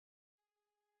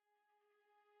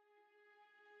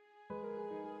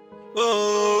ما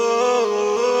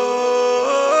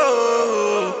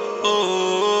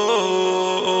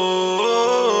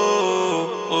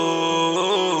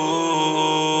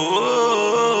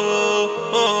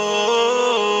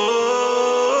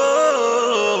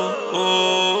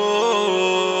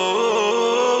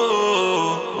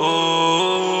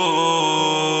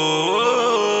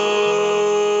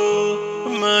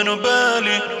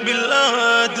نبالي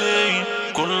بالأعادي،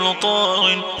 كل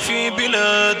طاغ في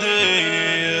بلادي.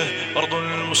 أرض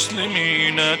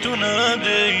المسلمين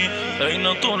تنادي،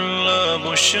 أين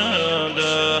طلاب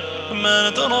الشهادة؟ ما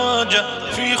نتراجع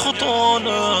في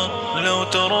خطانا، لو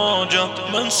تراجع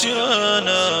من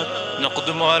سوانا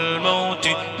نقدم على الموت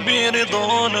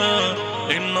برضانا.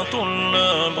 إن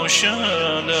طلاب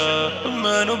الشهادة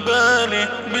ما نبالي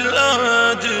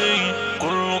بالأعادي،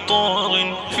 كل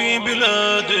طاغ في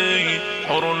بلادي.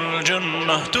 حور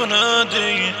الجنة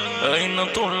تنادي، أين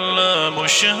طلاب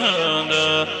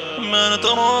الشهادة؟ ما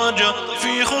نتراجع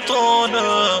في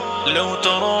خطانا، لو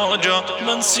تراجع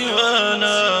من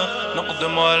سوانا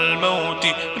نقدم على الموت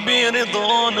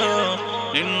برضانا.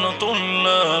 إن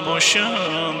طلاب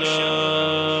الشهادة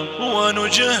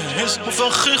ونجهز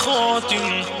مفخخات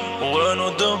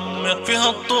وندمر فيها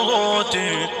الطغاة،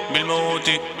 بالموت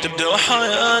تبدأ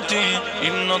حياتي.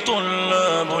 إن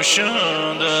طلاب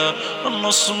الشهادة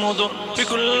نصمد في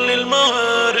كل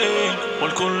المعارك،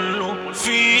 والكل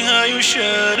فيها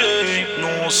يشارك.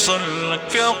 نوصل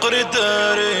في عقر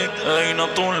دارك، أين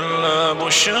طلاب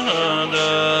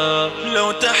الشهادة؟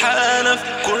 لو تحالف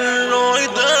كل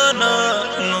عدانا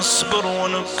نصبر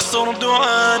ونكثر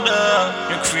دعانا،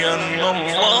 يكفي أن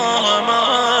الله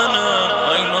معنا.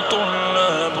 أين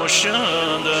طلاب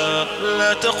الشهادة؟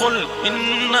 لا تقل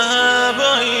إنها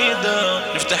بعيدة،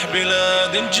 نفتح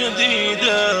بلاد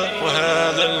جديدة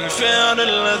وهذا الفعل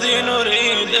الذي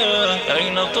نريده.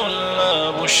 أين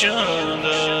طلاب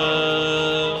الشهادة؟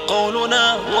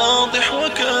 قولنا واضح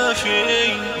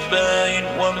وكافي، باين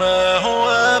وما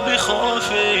هو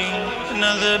بخافي.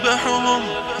 نذبحهم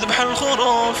ذبح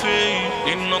الخرافي،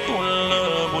 إن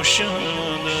طلاب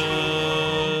الشهادة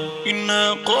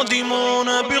إنا قادمون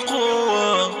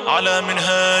بقوة على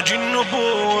منهاج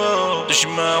النبوة،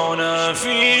 تجمعنا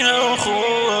فيها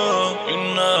أخوة.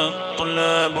 إنا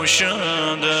طلاب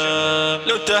الشهادة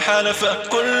لو تحالف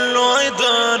كل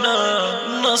عدانا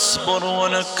نصبر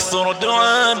ونكثر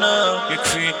دعانا،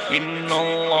 يكفي إن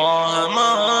الله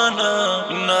معنا.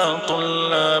 إنا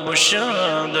طلاب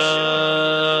الشهادة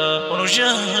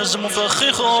ونجهز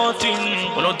مفخخات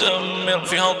وندمر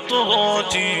فيها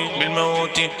الطغاة،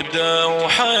 بالموت تبدأ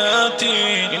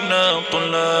حياتي. إنا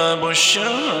طلاب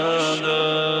الشهادة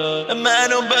ما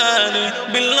نبالي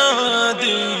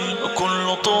بالأعادي،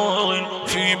 وكل طاغ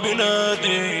في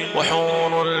بلادي.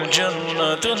 وحور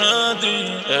الجنة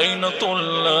تنادي، أين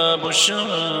طلاب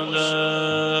الشهادة؟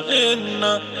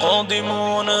 إنا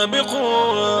قادمون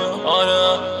بقوة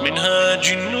على منهاج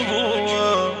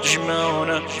النبوة،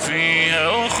 تجمعنا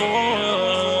فيها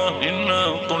أخوة.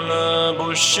 إنا طلاب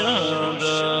الشهادة.